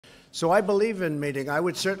So I believe in meeting. I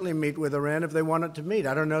would certainly meet with Iran if they wanted to meet.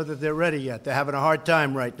 I don't know that they're ready yet. They're having a hard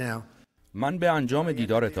time right now. من به انجام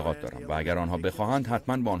دیدار اعتقاد دارم و اگر آنها بخواهند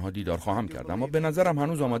حتما با آنها دیدار خواهم کرد، اما به نظرم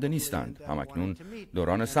هنوز آماده نیستند. همکنون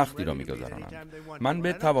دوران سختی را می‌گذرانند. من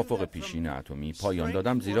به توافق پیشین اتمی پایان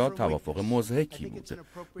دادم زیرا توافق مضحکی بود.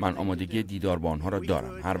 من آمادگی دیدار با آنها را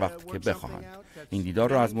دارم هر وقت که بخواهند. این دیدار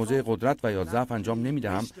را از موضع قدرت و یا ضعف انجام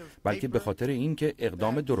نمی‌دهم، بلکه به خاطر اینکه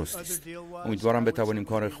اقدام درستی است. امیدوارم بتوانیم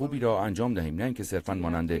کار خوبی را انجام دهیم، نه اینکه صرفاً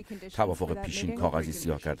مانند توافق پیشین کاغذی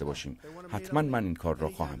سیاه کرده باشیم. حتما من این کار را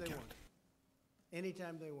خواهم کرد.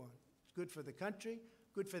 Anytime they want. It's good for the country,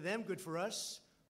 good for them, good for us.